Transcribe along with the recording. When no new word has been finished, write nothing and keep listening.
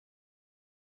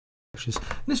In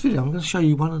this video I'm going to show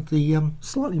you one of the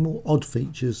slightly more odd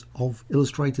features of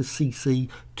Illustrator CC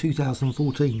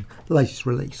 2014, the latest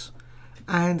release,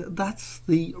 and that's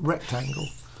the rectangle.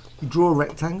 You draw a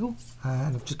rectangle,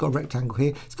 and I've just got a rectangle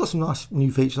here. It's got some nice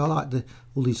new features. I like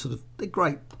all these they're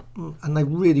great, and they've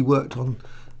really worked on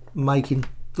making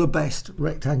the best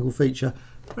rectangle feature.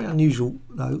 Very unusual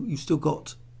though, you've still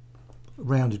got a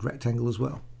rounded rectangle as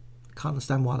well. Can't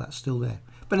understand why that's still there,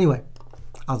 but anyway,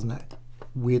 other than that,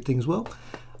 weird thing as well.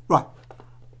 Right,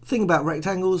 thing about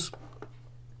rectangles,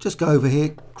 just go over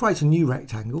here, create a new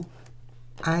rectangle,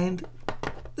 and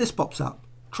this pops up,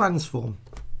 transform.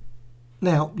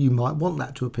 Now you might want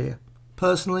that to appear.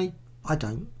 Personally, I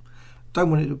don't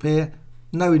want it to appear.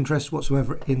 No interest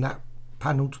whatsoever in that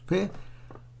panel to appear.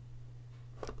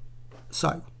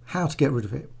 So how to get rid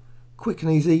of it? Quick and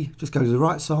easy, just go to the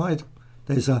right side.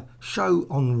 There's a show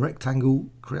on rectangle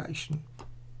creation.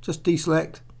 Just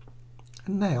deselect.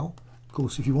 And now, of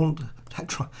course, if you want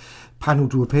that panel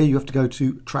to appear, you have to go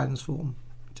to transform,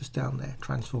 just down there,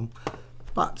 transform.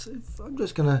 But if I'm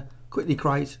just going to quickly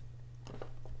create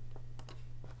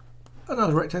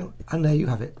another rectangle, and there you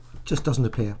have it. Just doesn't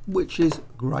appear, which is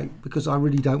great because I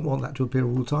really don't want that to appear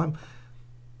all the time,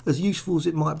 as useful as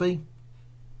it might be.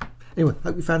 Anyway,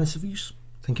 hope you found this of use.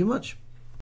 Thank you much.